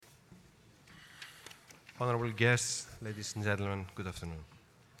Honorable guests, ladies and gentlemen, good afternoon.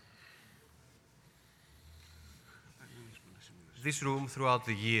 This room, throughout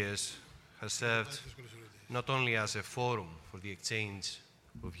the years, has served not only as a forum for the exchange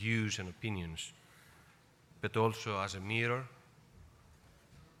of views and opinions, but also as a mirror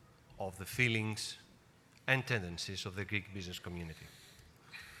of the feelings and tendencies of the Greek business community.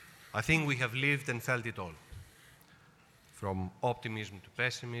 I think we have lived and felt it all, from optimism to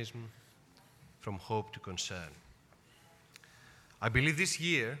pessimism, from hope to concern. I believe this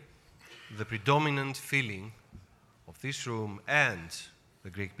year, the predominant feeling of this room and the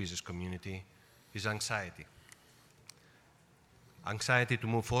Greek business community is anxiety. Anxiety to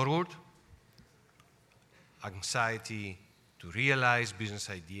move forward, anxiety to realize business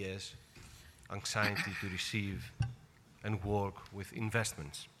ideas, anxiety to receive and work with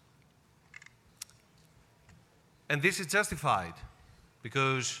investments. And this is justified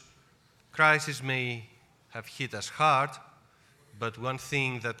because crisis may have hit us hard, but one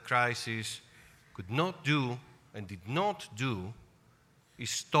thing that crisis could not do and did not do is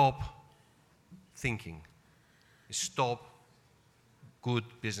stop thinking, is stop good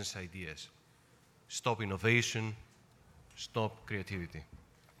business ideas, stop innovation, stop creativity.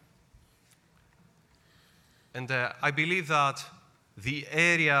 And I believe that the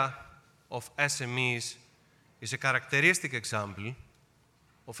area of SMEs is a characteristic example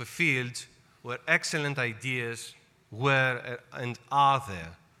of a field where excellent ideas were and are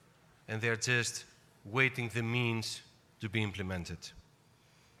there, and they're just waiting the means to be implemented.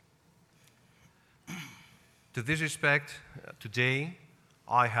 To this respect, today,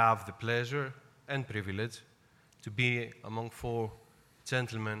 I have the pleasure and privilege to be among four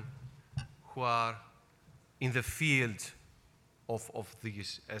gentlemen who are in the field of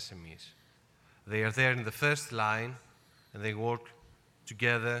these SMEs. They are there in the first line, and they work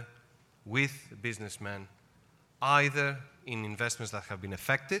together with businessmen, either in investments that have been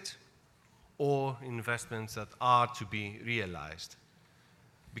affected or investments that are to be realized.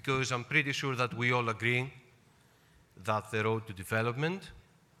 Because I'm pretty sure that we all agree that the road to development,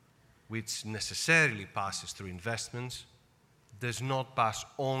 which necessarily passes through investments, does not pass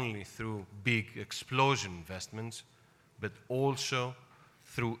only through big explosion investments, but also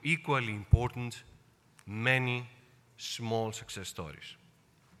through equally important many small success stories.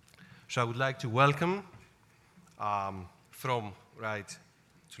 So I would like to welcome, from right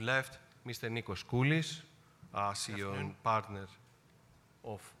to left, Mr. Nikos Koulis, CEO and partner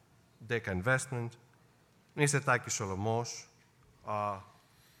of Deka Investment, Mr. Takis Solomos,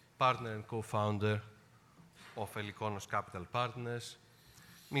 partner and co-founder of Elikonos Capital Partners,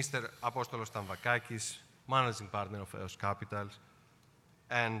 Mr. Apostolos Tamvakakis, managing partner of EOS Capital,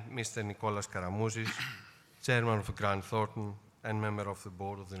 and Mr. Nicholas Karamouzis, chairman of Grant Thornton and member of the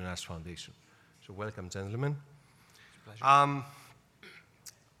board of the NAS Foundation. So welcome, gentlemen. It's a pleasure.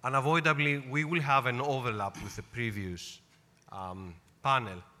 Unavoidably, we will have an overlap with the previous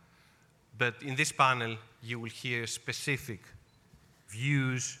panel, but in this panel, you will hear specific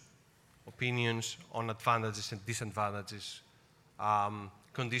views, opinions on advantages and disadvantages,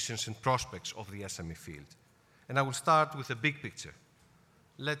 conditions and prospects of the SME field. And I will start with the big picture.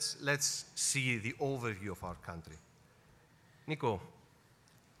 Let's see the overview of our country. Nico,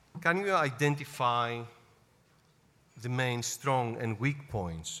 can you identify the main strong and weak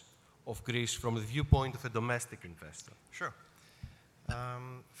points of Greece from the viewpoint of a domestic investor? Sure.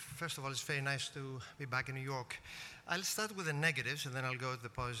 First of all, it's very nice to be back in New York. I'll start with the negatives and then I'll go to the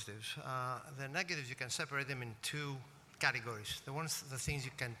positives. The negatives, you can separate them in two categories. The things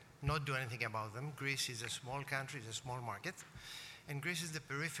you can not do anything about them. Greece is a small country, it's a small market. And Greece is the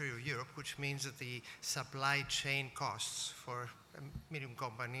periphery of Europe, which means that the supply chain costs for a medium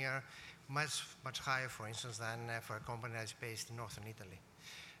company are much higher, for instance, than for a company that's based in northern Italy.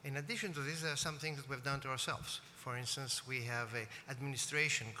 In addition to this, there are some things that we've done to ourselves. For instance, we have an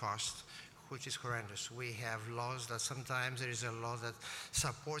administration cost, which is horrendous. We have laws that sometimes there is a law that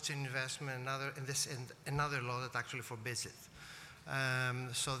supports an investment, and another law that actually forbids it.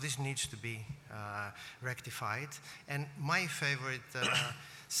 So this needs to be rectified. And my favorite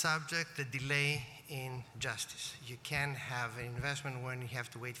subject, the delay in justice. You can have an investment when you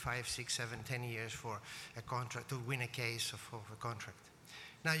have to wait 5, 6, 7, 10 years for a contract to win a case of a contract.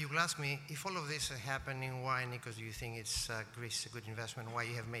 Now you will ask me, if all of this is happening, why, Nikos, do you think Greece is a good investment? Why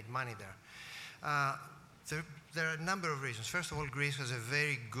you have made money there? There are a number of reasons. First of all, Greece has a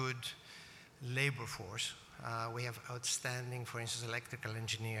very good labor force. We have outstanding, for instance, electrical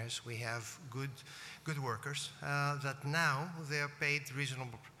engineers. We have good workers that now they are paid at a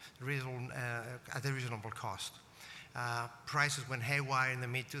reasonable cost. Prices went haywire in the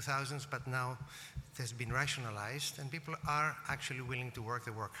mid-2000s, but now it has been rationalized, and people are actually willing to work.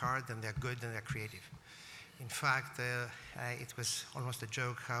 They work hard, and they're good, and they're creative. In fact, it was almost a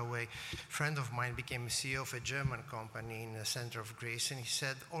joke how a friend of mine became CEO of a German company in the center of Greece, and he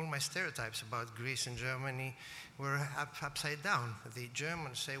said all my stereotypes about Greece and Germany were upside down. The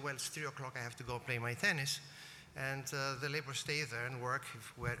Germans say, well, it's 3 o'clock, I have to go play my tennis, and the labor stay there and work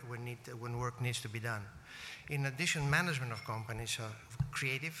when work needs to be done. In addition, management of companies are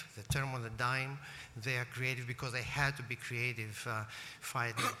creative. The term on the dime, they are creative because they had to be creative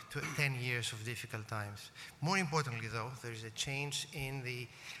fighting 10 years of difficult times. More importantly, though, there is a change in the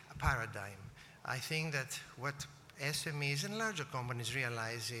paradigm. I think that what SMEs and larger companies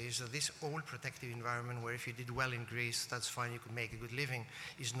realize is that this old protective environment where if you did well in Greece, that's fine, you could make a good living,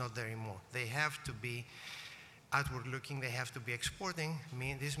 is not there anymore. They have to be outward looking, they have to be exporting.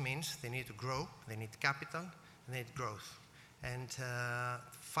 This means they need to grow, they need capital, they need growth. And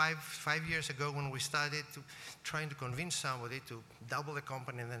five years ago when we started trying to convince somebody to double the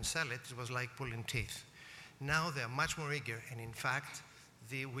company and then sell it, it was like pulling teeth. Now they're much more eager, and in fact,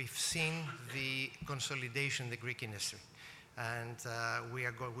 we've seen the consolidation in the Greek industry. And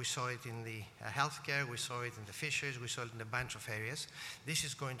we saw it in the healthcare, we saw it in the fisheries, we saw it in a bunch of areas. This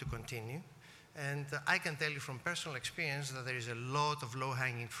is going to continue. And I can tell you from personal experience that there is a lot of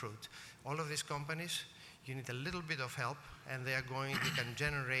low-hanging fruit. All of these companies, you need a little bit of help, and they can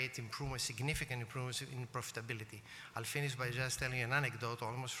generate significant improvements in profitability. I'll finish by just telling you an anecdote,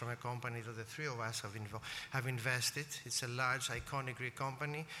 almost from a company that the three of us have invested. It's a large, iconic Greek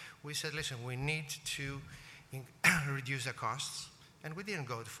company. We said, listen, we need to reduce the costs. And we didn't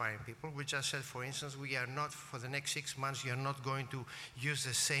go to firing people. We just said, for instance, we are not, for the next 6 months, you are not going to use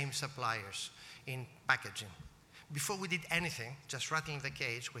the same suppliers in packaging. Before we did anything, just rattling the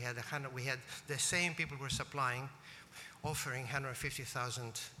cage, we had the same people who were supplying, offering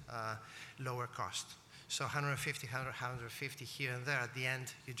 150,000 lower cost. So 150 here and there. At the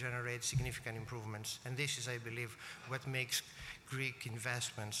end, you generate significant improvements. And this is, I believe, what makes Greek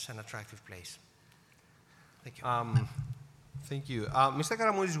investments an attractive place. Thank you. Thank you. Mr.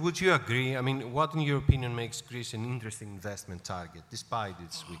 Karamouzis, would you agree? I mean, what, in your opinion, makes Greece an interesting investment target, despite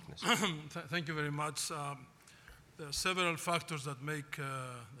its weakness? Thank you very much. There are several factors that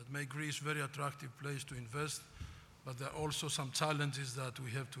make Greece a very attractive place to invest, but there are also some challenges that we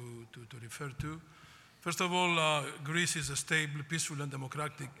have to refer to. First of all, Greece is a stable, peaceful, and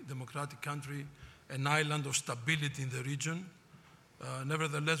democratic country, an island of stability in the region.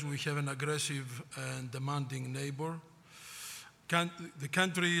 Nevertheless, we have an aggressive and demanding neighbor. The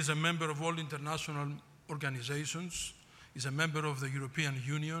country is a member of all international organizations, is a member of the European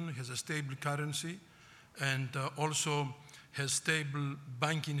Union, has a stable currency, and also has stable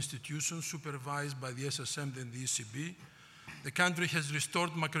banking institutions supervised by the SSM and the ECB. The country has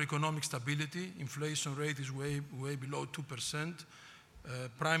restored macroeconomic stability. Inflation rate is way below 2%.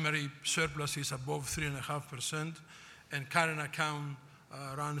 Primary surplus is above 3.5%, and current account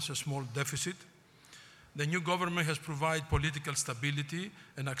runs a small deficit. The new government has provided political stability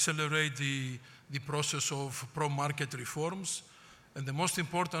and accelerate the process of pro-market reforms. And the most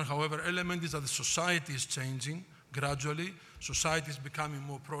important, however, element is that the society is changing gradually. Society is becoming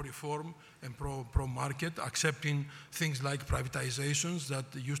more pro-reform and pro-market, accepting things like privatizations that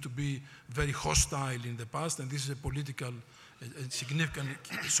used to be very hostile in the past. And this is a significant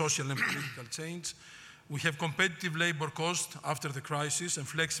social and political change. We have competitive labor cost after the crisis and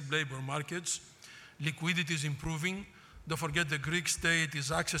flexible labor markets. Liquidity is improving. Don't forget the Greek state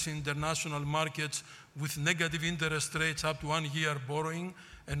is accessing international markets with negative interest rates up to 1 year borrowing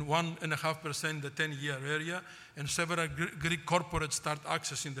and 1.5% in the 10-year area. And several Greek corporates start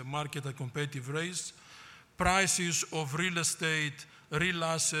accessing the market at competitive rates. Prices of real estate, real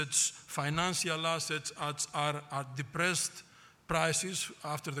assets, financial assets are depressed prices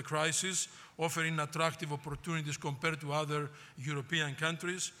after the crisis, offering attractive opportunities compared to other European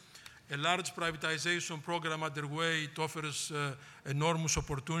countries. A large privatization program underway. It offers enormous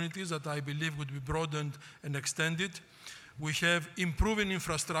opportunities that I believe would be broadened and extended. We have improving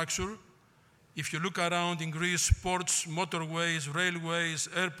infrastructure. If you look around in Greece, ports, motorways, railways,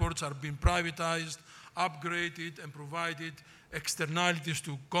 airports are being privatized, upgraded, and provided externalities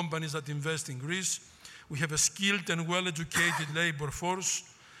to companies that invest in Greece. We have a skilled and well-educated labor force.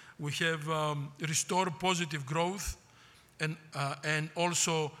 We have restored positive growth, and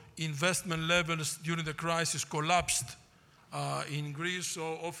also investment levels during the crisis collapsed in Greece,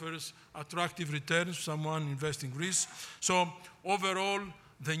 so offers attractive returns to someone investing in Greece. So overall,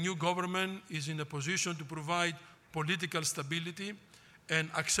 the new government is in a position to provide political stability and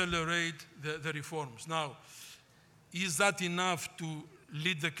accelerate the reforms. Now, is that enough to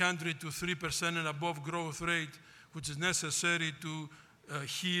lead the country to 3% and above growth rate, which is necessary to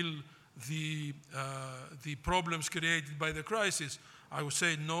heal the problems created by the crisis. I would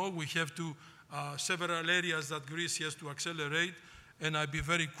say no, we have to, several areas that Greece has to accelerate, and I'll be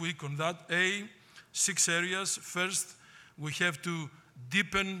very quick on that. 6 areas. First, we have to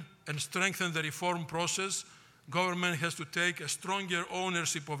deepen and strengthen the reform process. Government has to take a stronger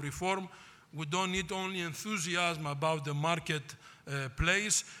ownership of reform. We don't need only enthusiasm about the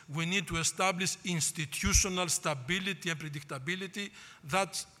marketplace. We need to establish institutional stability and predictability.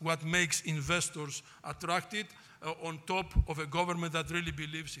 That's what makes investors attracted on top of a government that really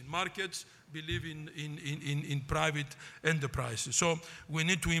believes in markets, believe in private enterprises. So we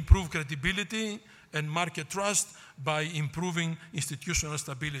need to improve credibility and market trust by improving institutional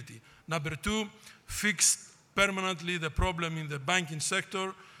stability. Number 2, fix permanently the problem in the banking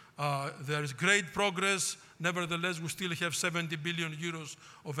sector. There is great progress. Nevertheless, we still have 70 billion euros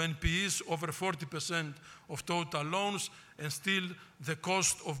of NPEs, over 40% of total loans, and still the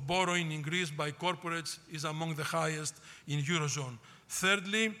cost of borrowing in Greece by corporates is among the highest in Eurozone.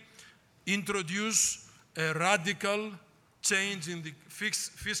 Thirdly, introduce a radical change in the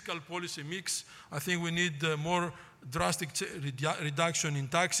fiscal policy mix. I think we need more drastic reduction in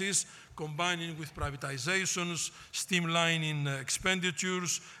taxes, combining with privatizations, streamlining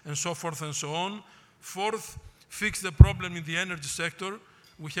expenditures, and so forth and so on. Fourth, fix the problem in the energy sector.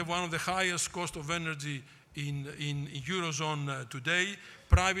 We have one of the highest cost of energy in Eurozone today.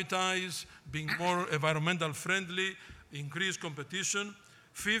 Privatize, being more environmental friendly, increase competition.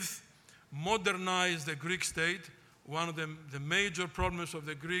 Fifth, modernize the Greek state. One of the major problems of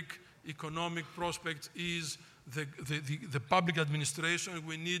the Greek economic prospects is the public administration.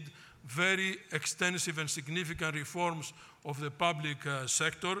 We need very extensive and significant reforms of the public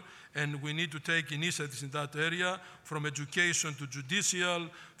sector, and we need to take initiatives in that area, from education to judicial,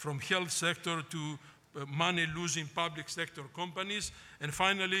 from health sector to money-losing public sector companies. And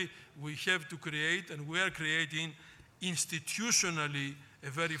finally, we have to create, and we are creating, institutionally a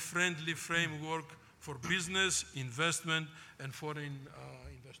very friendly framework for business, investment, and foreign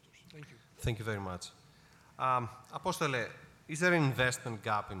investors. Thank you. Thank you very much. Apostole, is there an investment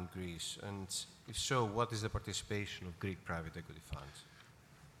gap in Greece? And if so, what is the participation of Greek private equity funds?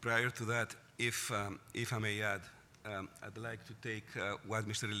 Prior to that, if I may add, I'd like to take what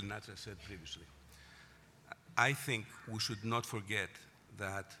Mr. Elinatsas said previously. I think we should not forget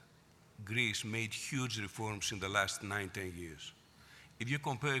that Greece made huge reforms in the last 9-10 years. If you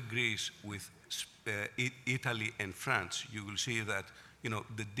compare Greece with Italy and France, you will see that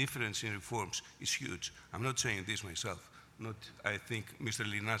the difference in reforms is huge. I'm not saying this myself, not I think Mr.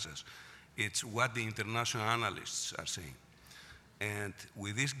 Elinatsas. It's what the international analysts are saying. And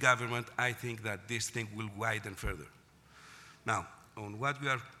with this government, I think that this thing will widen further. Now, on what we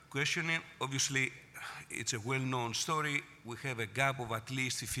are questioning, obviously, it's a well-known story. We have a gap of at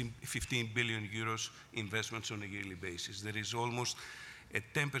least 15 billion euros investments on a yearly basis. There is almost a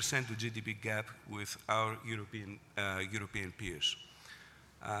 10% to GDP gap with our European peers.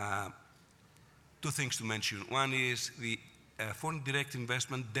 2 things to mention. One is the foreign direct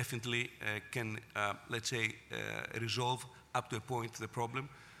investment definitely can, let's say, resolve up to a point the problem,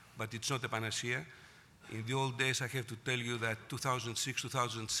 but it's not a panacea. In the old days, I have to tell you that 2006,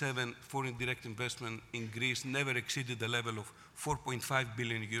 2007, foreign direct investment in Greece never exceeded the level of 4.5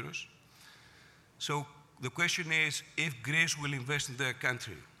 billion euros. So the question is if Greece will invest in their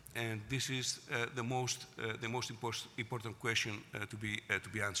country, and this is the most important question to be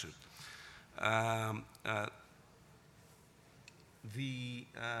answered.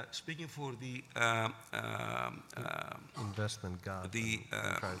 Speaking for the investment gap, the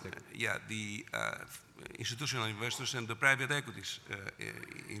institutional investors and the private equities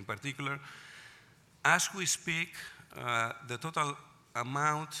in particular, as we speak, the total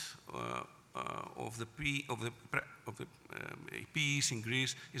amount of the PEs in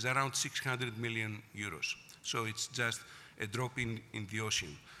Greece is around 600 million euros. So it's just a drop in the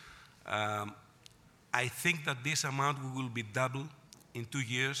ocean. I think that this amount will be double in 2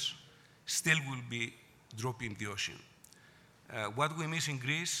 years, still will be drop in the ocean. What we miss in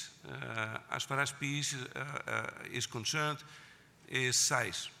Greece, as far as PEs is concerned, is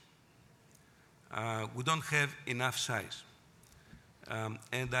size. We don't have enough size.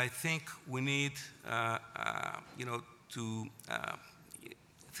 And I think we need,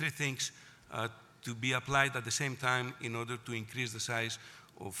 3 things to be applied at the same time in order to increase the size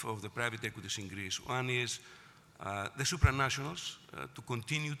of the private equities in Greece. One is the supranationals to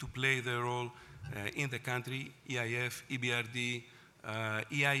continue to play their role in the country, EIF, EBRD,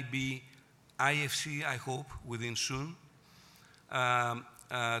 EIB, IFC, I hope, within soon.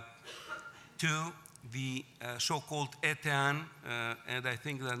 to the so-called ETEAN, and I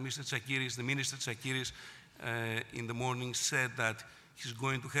think that Mr. Tsakiris, the Minister Tsakiris, in the morning said that he's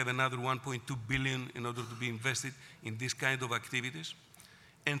going to have another 1.2 billion in order to be invested in this kind of activities.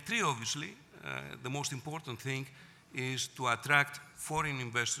 And three, obviously, the most important thing is to attract foreign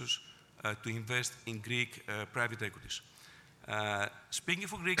investors to invest in Greek private equities. Speaking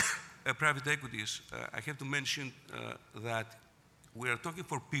for Greek private equities, I have to mention that we are talking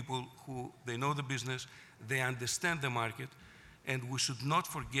for people who, they know the business, they understand the market, and we should not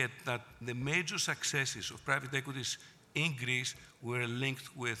forget that the major successes of private equities in Greece were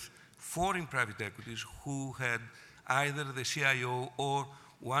linked with foreign private equities who had either the CIO or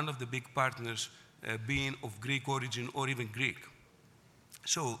one of the big partners being of Greek origin or even Greek.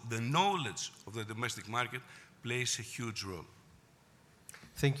 So the knowledge of the domestic market plays a huge role.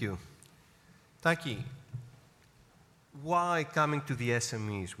 Thank you. Taki, why coming to the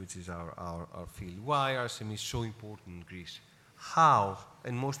SMEs, which is our field, why are SMEs so important in Greece? How,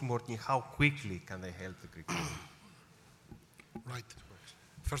 and most importantly, how quickly can they help the Greek economy? Right.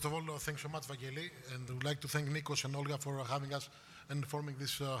 First of all, thanks so much, Vangeli, and I would like to thank Nikos and Olga for having us and forming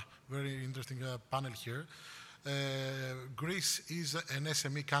this very interesting panel here. Greece is an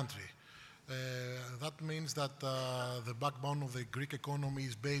SME country. That means that the backbone of the Greek economy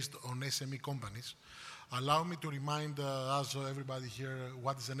is based on SME companies. Allow me to remind us, everybody here,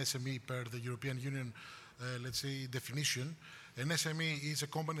 what is an SME per the European Union, let's say, definition. An SME is a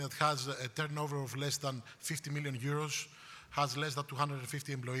company that has a turnover of less than 50 million euros, has less than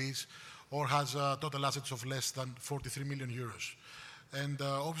 250 employees, or has total assets of less than 43 million euros. And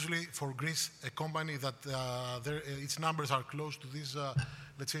obviously, for Greece, a company that its numbers are close to these,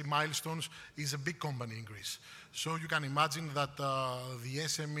 let's say, milestones, is a big company in Greece. So you can imagine that the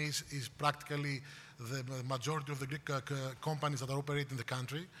SMEs is practically the majority of the Greek companies that operate in the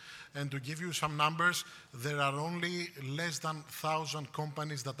country. And to give you some numbers, there are only less than 1,000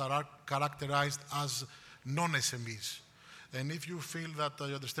 companies that are characterized as non-SMEs. And if you feel that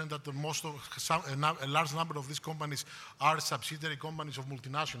you understand that a large number of these companies are subsidiary companies of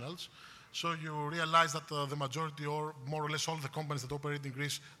multinationals, so you realize that the majority, or more or less all the companies that operate in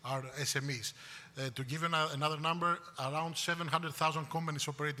Greece, are SMEs. To give another number, around 700,000 companies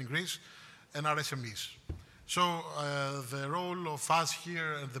operate in Greece and are SMEs. So the role of us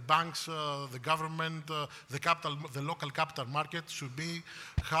here, the banks, the government, the local capital market should be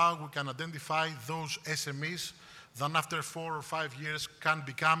how we can identify those SMEs that after 4 or 5 years can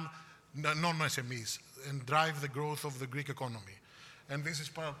become non-SMEs and drive the growth of the Greek economy. And this is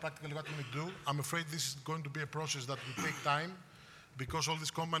practically what we do. I'm afraid this is going to be a process that will take time because all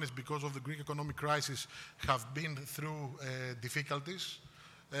these companies, because of the Greek economic crisis, have been through difficulties.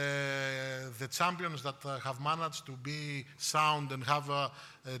 The champions that have managed to be sound and have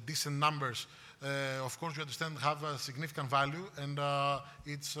decent numbers, of course, you understand, have a significant value. And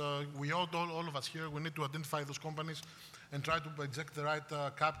we all of us here, we need to identify those companies and try to inject the right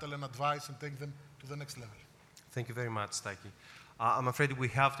capital and advice and take them to the next level. Thank you very much, Taki. I'm afraid we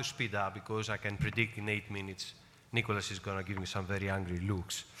have to speed up because I can predict in 8 minutes Nicholas is going to give me some very angry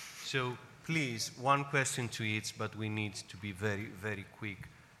looks. So please, one question to each, but we need to be very, very quick.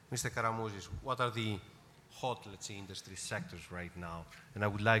 Mr. Karamozis, what are the hot, let's say, industry sectors right now? And I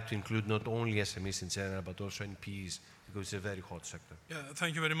would like to include not only SMEs in general, but also NPEs, because it's a very hot sector. Yeah,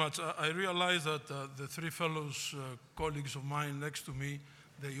 thank you very much. I realize that the three fellows, colleagues of mine next to me,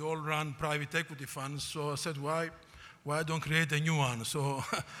 they all run private equity funds. So I said, why don't create a new one? So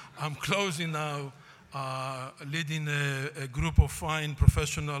I'm closing now, leading a group of fine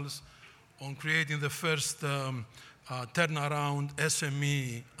professionals on creating the first turnaround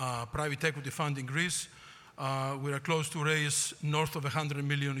SME private equity fund in Greece. We are close to raise north of 100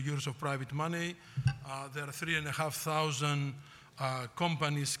 million euros of private money. There are 3,500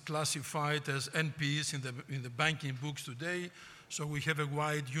 companies classified as NPEs in the banking books today. So we have a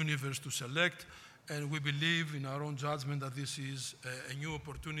wide universe to select. And we believe in our own judgment that this is a new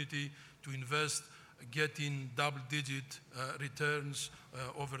opportunity to invest, getting double-digit returns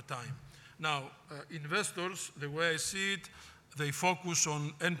over time. Now, investors, the way I see it, they focus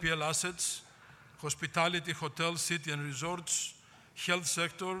on NPL assets, hospitality, hotels, city and resorts, health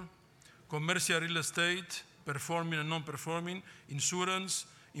sector, commercial real estate, performing and non-performing, insurance,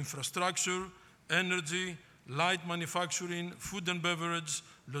 infrastructure, energy, light manufacturing, food and beverage,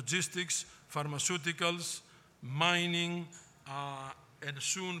 logistics, pharmaceuticals, mining, and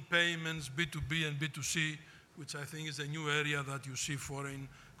soon payments, B2B and B2C, which I think is a new area that you see foreign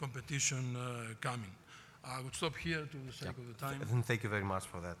competition coming. I would stop here to the sake of the time. Thank you very much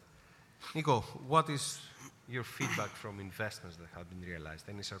for that. Nico, what is your feedback from investments that have been realized?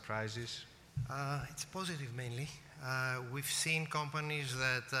 Any surprises? It's positive mainly. We've seen companies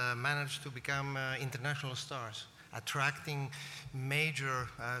that manage to become international stars, attracting major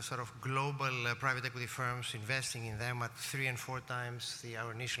sort of global private equity firms, investing in them at 3 and 4 times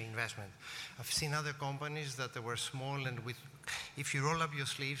our initial investment. I've seen other companies that were small, and if you roll up your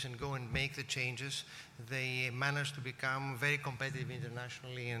sleeves and go and make the changes, they manage to become very competitive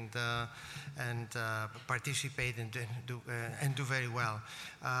internationally and participate and do very well.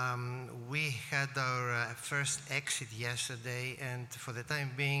 We had our first exit yesterday, and for the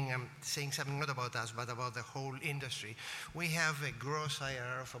time being, I'm saying something not about us, but about the whole industry. We have a gross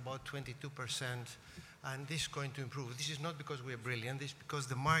IRR of about 22%. And this is going to improve. This is not because we are brilliant. This is because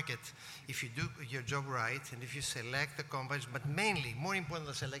the market, if you do your job right, and if you select the companies, but mainly, more important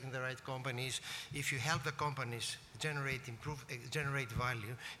than selecting the right companies, if you help the companies generate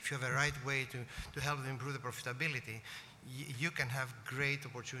value, if you have a right way to help them improve the profitability, you can have great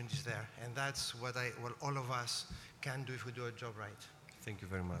opportunities there. And that's what all of us can do if we do our job right. Thank you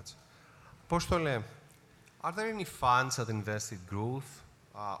very much. Apostole, are there any funds that invest in growth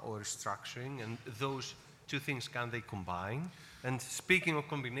or restructuring, and those two things, can they combine? And speaking of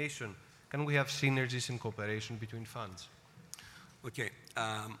combination, can we have synergies and cooperation between funds? Okay,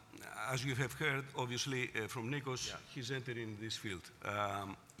 as you have heard, obviously, from Nikos, he's entering this field.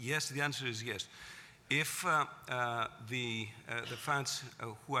 Yes, the answer is yes. If the funds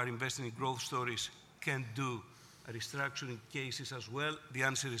who are investing in growth stories can do restructuring cases as well, the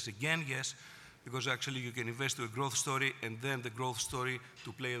answer is again yes, because actually you can invest to a growth story and then the growth story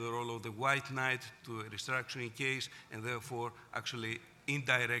to play the role of the white knight to a restructuring case, and therefore actually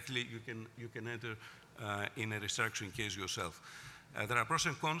indirectly you can enter in a restructuring case yourself. There are pros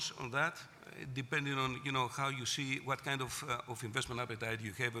and cons on that, depending on how you see what kind of investment appetite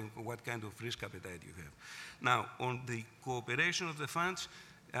you have and what kind of risk appetite you have. Now, on the cooperation of the funds,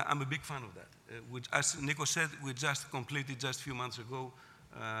 I'm a big fan of that. As Nico said, we just completed just a few months ago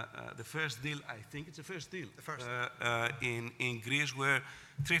the first deal, I think it's the first deal, in Greece, where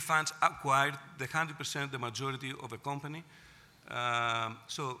 3 funds acquired the 100%, the majority of a company.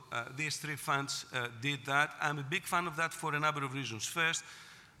 So these 3 funds did that. I'm a big fan of that for a number of reasons. First,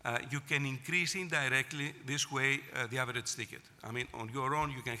 you can increase indirectly this way the average ticket. I mean, on your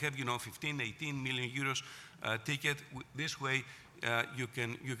own, you can have 15, 18 million euros ticket. This way, you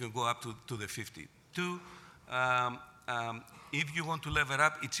can go up to the 50. 2, if you want to lever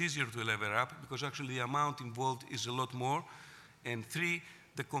up, it's easier to lever up because actually the amount involved is a lot more. And 3,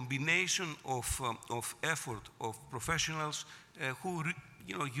 the combination of effort of professionals who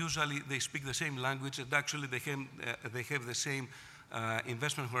usually they speak the same language and actually they have the same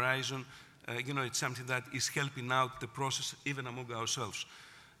investment horizon. It's something that is helping out the process even among ourselves.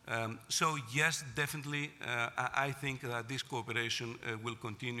 So yes, definitely, I think that this cooperation will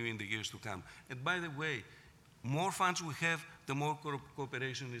continue in the years to come. And by the way, more funds we have, the more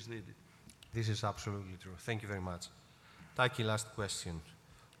cooperation is needed. This is absolutely true. Thank you very much. Taki, last question.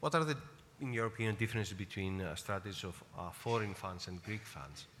 What are the, in your opinion, differences between strategies of foreign funds and Greek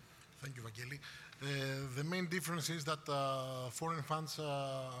funds? Thank you, Vangeli. The main difference is that foreign funds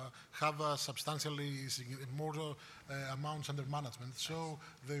have substantially more amounts under management, so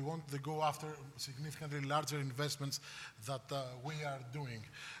they go after significantly larger investments that we are doing.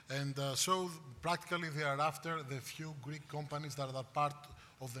 And so practically they are after the few Greek companies that are part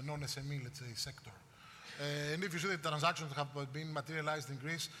of the non-SME, let's say, sector. And if you see the transactions that have been materialized in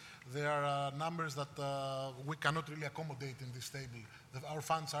Greece, there are numbers that we cannot really accommodate in this table. Our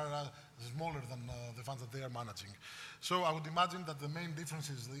funds are smaller than the funds that they are managing. So I would imagine that the main difference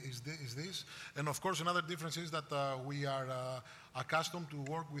is this. And of course, another difference is that we are accustomed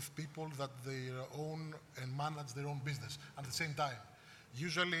to work with people that they own and manage their own business at the same time.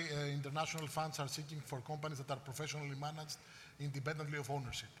 Usually, international funds are seeking for companies that are professionally managed independently of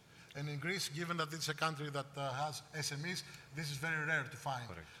ownership. And in Greece, given that it's a country that has SMEs, this is very rare to find.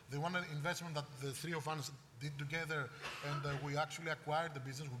 Correct. The one investment that the 3 of us did together and we actually acquired the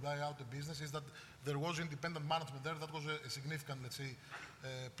business, we buy out the business, is that there was independent management there. That was a significant, let's say,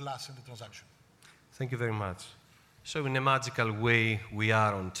 plus in the transaction. Thank you very much. So in a magical way, we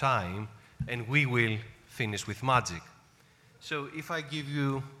are on time, and we will finish with magic. So if I give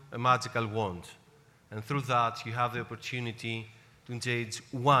you a magical wand, and through that you have the opportunity to change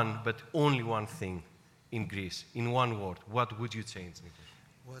one, but only one thing in Greece, in one word, what would you change, Nikos?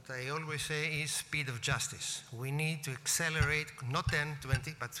 What I always say is speed of justice. We need to accelerate, not 10,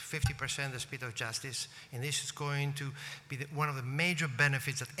 20, but 50% the speed of justice. And this is going to be one of the major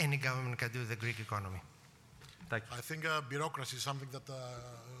benefits that any government can do to the Greek economy. Thank you. I think bureaucracy is something that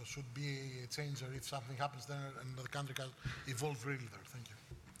should be a changer if something happens there and the country can evolve really there. Thank you.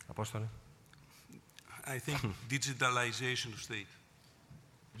 Apostole. I think digitalization of state.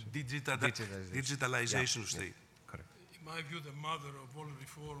 Digitalization of state. Correct. In my view, the mother of all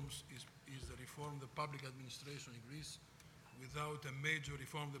reforms is the reform of the public administration in Greece. Without a major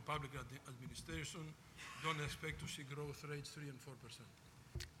reform of the public administration, don't expect to see growth rates 3 and 4%.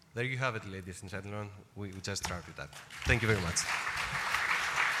 There you have it, ladies and gentlemen. We just started that. Thank you very much.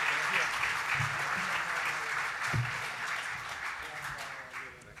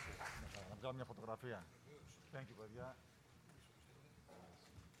 Μια φωτογραφία. Thank you, παιδιά.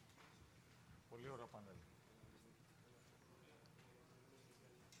 Πολύ ωραίο πάνελ.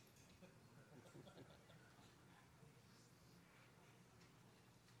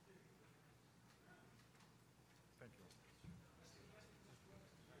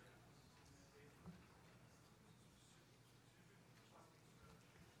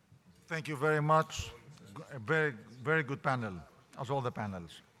 Thank you very much. A very good panel, as all the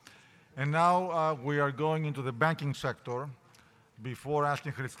panels. And now we are going into the banking sector. Before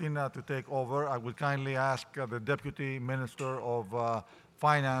asking Christina to take over, I would kindly ask the Deputy Minister of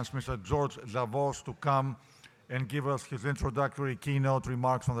Finance, Mr. George Zavos, to come and give us his introductory keynote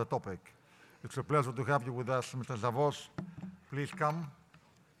remarks on the topic. It's a pleasure to have you with us, Mr. Zavos. Please come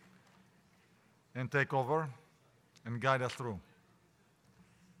and take over and guide us through.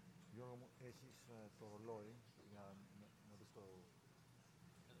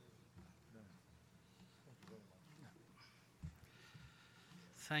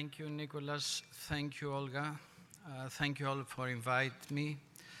 Thank you, Nicholas. Thank you, Olga. Thank you all for inviting me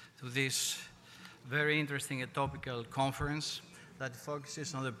to this very interesting and topical conference that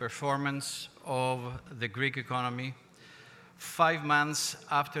focuses on the performance of the Greek economy 5 months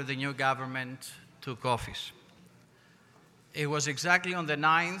after the new government took office. It was exactly on the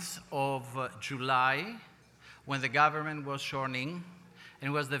 9th of July when the government was sworn in. And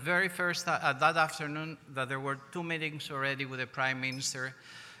it was the very first, that afternoon, that there were 2 meetings already with the Prime Minister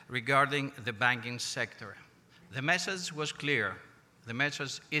regarding the banking sector. The message was clear. The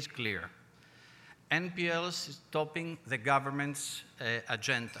message is clear. NPLs is topping the government's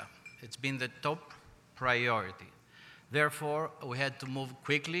agenda. It's been the top priority. Therefore, we had to move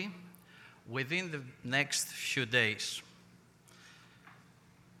quickly within the next few days.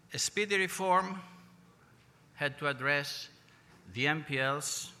 A speedy reform had to address the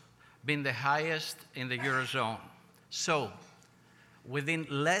NPLs being the highest in the Eurozone. So, within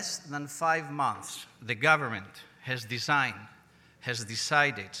less than 5 months, the government has designed, has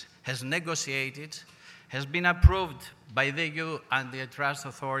decided, has negotiated, has been approved by the EU antitrust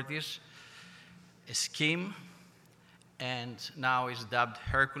authorities, a scheme, and now is dubbed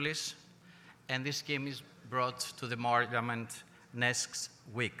Hercules, and this scheme is brought to the Parliament next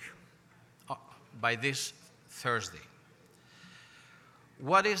week, by this Thursday.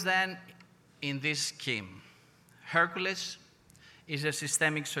 What is then in this scheme? Hercules is a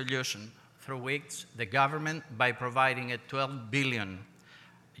systemic solution through which the government, by providing a 12 billion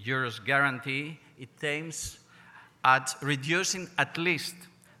euros guarantee, it aims at reducing at least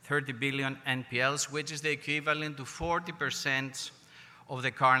 30 billion NPLs, which is the equivalent to 40% of the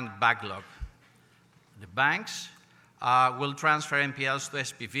current backlog. The banks will transfer NPLs to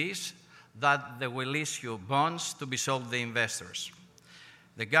SPVs that they will issue bonds to be sold to the investors.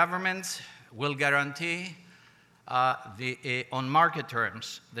 The government will guarantee on market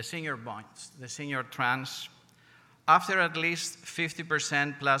terms the senior bonds, the senior tranche, after at least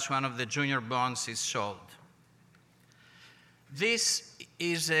 50% plus one of the junior bonds is sold. This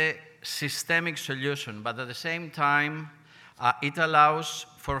is a systemic solution, but at the same time, it allows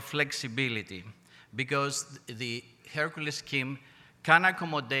for flexibility because the Hercules scheme can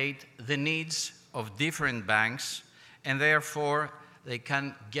accommodate the needs of different banks, and therefore they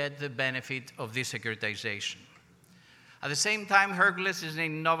can get the benefit of this securitization. At the same time, Hercules is an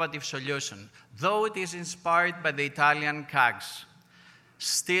innovative solution. Though it is inspired by the Italian CAGS,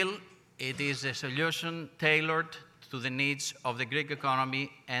 still it is a solution tailored to the needs of the Greek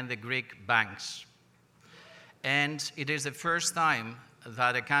economy and the Greek banks. And it is the first time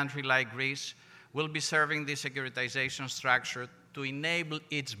that a country like Greece will be serving this securitization structure to enable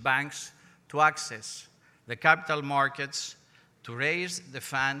its banks to access the capital markets, to raise the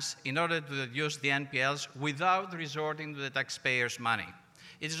funds in order to reduce the NPLs without resorting to the taxpayers' money.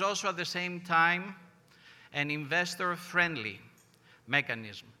 It is also at the same time an investor-friendly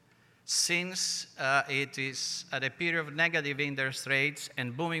mechanism, since it is at a period of negative interest rates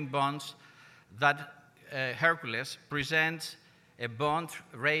and booming bonds that Hercules presents a bond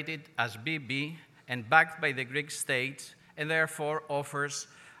rated as BB and backed by the Greek state, and therefore offers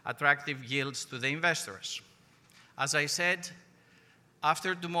attractive yields to the investors. As I said,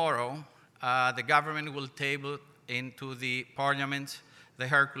 after tomorrow, the government will table into the parliament the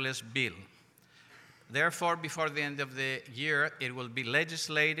Hercules bill. Therefore, before the end of the year, it will be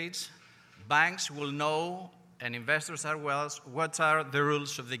legislated. Banks will know, and investors as well, what are the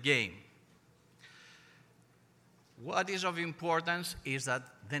rules of the game. What is of importance is that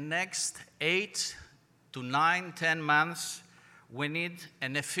the next 8 to 9, 10 months, we need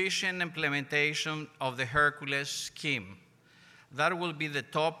an efficient implementation of the Hercules scheme. That will be the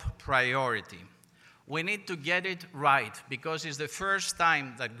top priority. We need to get it right because it's the first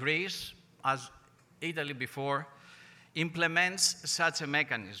time that Greece, as Italy before, implements such a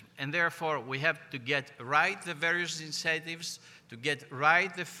mechanism. And therefore, we have to get right the various incentives, to get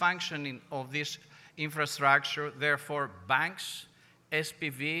right the functioning of this infrastructure. Therefore, banks,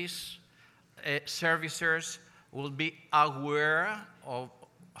 SPVs, servicers will be aware of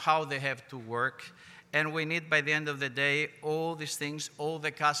how they have to work. And we need, by the end of the day, all these things, all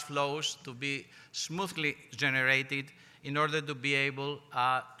the cash flows to be smoothly generated in order to be able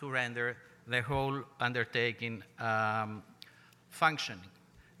to render the whole undertaking functioning.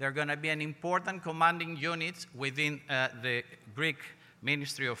 There are going to be an important commanding unit within the Greek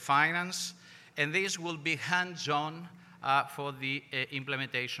Ministry of Finance, and this will be hands-on for the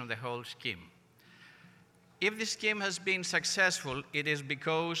implementation of the whole scheme. If the scheme has been successful, it is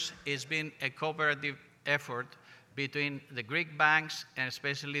because it's been a cooperative effort between the Greek banks and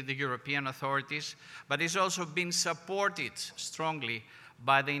especially the European authorities, but it's also been supported strongly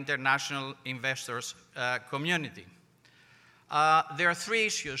by the international investors community. There are three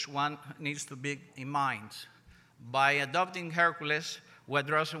issues one needs to bear in mind. By adopting Hercules, we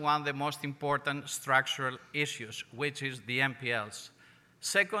address one of the most important structural issues, which is the NPLs.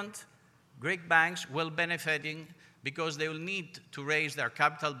 Second, Greek banks will benefiting because they will need to raise their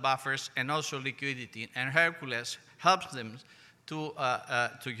capital buffers and also liquidity, and Hercules helps them to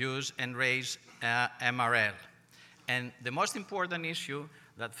use and raise MRL. And the most important issue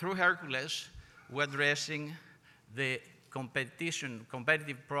that through Hercules, we're addressing the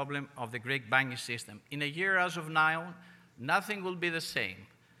competitive problem of the Greek banking system. In a year as of now, nothing will be the same.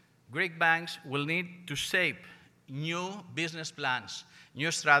 Greek banks will need to shape new business plans,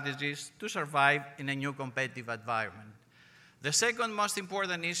 new strategies to survive in a new competitive environment. The second most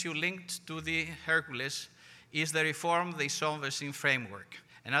important issue linked to the Hercules is the reform of the insolvency framework.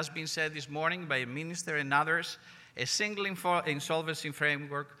 And as been said this morning by the minister and others, a single insolvency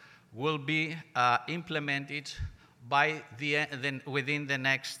framework will be implemented by within the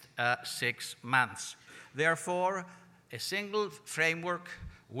next 6 months. Therefore, a single framework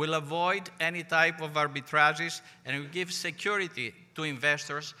will avoid any type of arbitrages and will give security to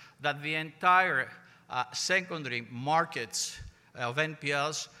investors that the entire secondary markets of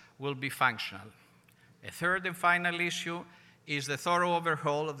NPLs will be functional. A third and final issue is the thorough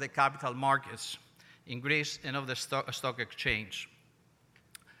overhaul of the capital markets in Greece and of the stock exchange.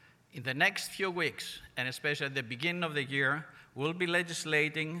 In the next few weeks, and especially at the beginning of the year, we'll be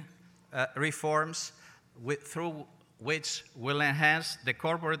legislating reforms through which will enhance the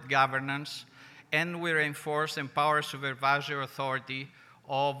corporate governance and will reinforce and empower supervisory authority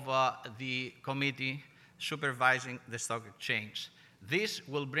of the committee supervising the stock exchange. This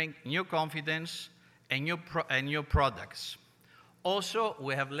will bring new confidence and new products. Also,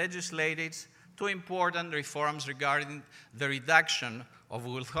 we have legislated two important reforms regarding the reduction of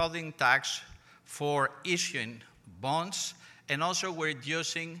withholding tax for issuing bonds, and also we're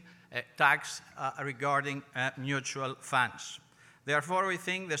reducing tax regarding mutual funds. Therefore, we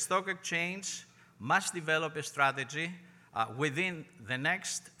think the stock exchange must develop a strategy within the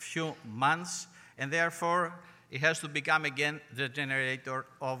next few months, and therefore it has to become again the generator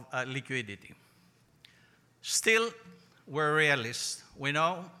of liquidity. Still, we're realists. We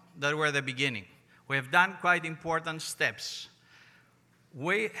know that we're at the beginning. We have done quite important steps.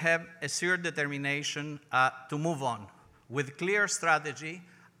 We have a sheer determination to move on with clear strategy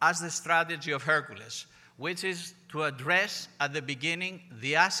as the strategy of Hercules, which is to address at the beginning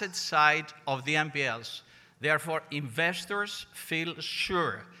the asset side of the NPLs. Therefore, investors feel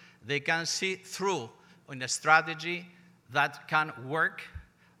sure they can see through on a strategy that can work,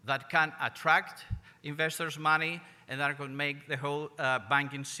 that can attract investors' money, and that can make the whole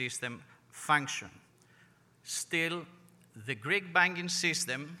banking system function. Still, the Greek banking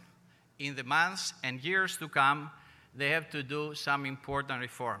system, in the months and years to come, they have to do some important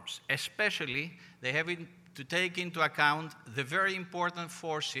reforms. Especially, they have to take into account the very important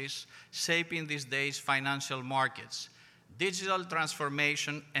forces shaping these days financial markets. digital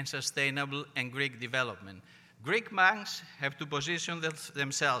transformation, and sustainable and Greek development. Greek banks have to position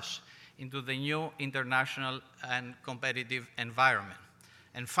themselves into the new international and competitive environment.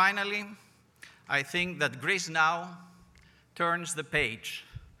 And finally, I think that Greece now turns the page.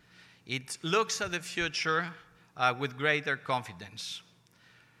 It looks at the future with greater confidence.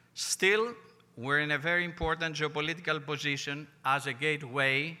 Still, we're in a very important geopolitical position as a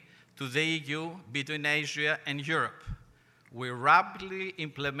gateway to the EU between Asia and Europe. We're rapidly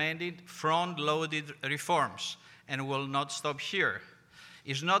implementing front-loaded reforms and will not stop here.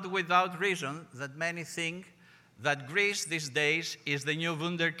 It's not without reason that many think that Greece these days is the new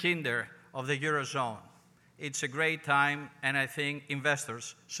wunderkinder of the Eurozone. It's a great time, and I think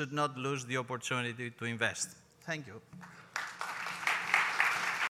investors should not lose the opportunity to invest. Thank you.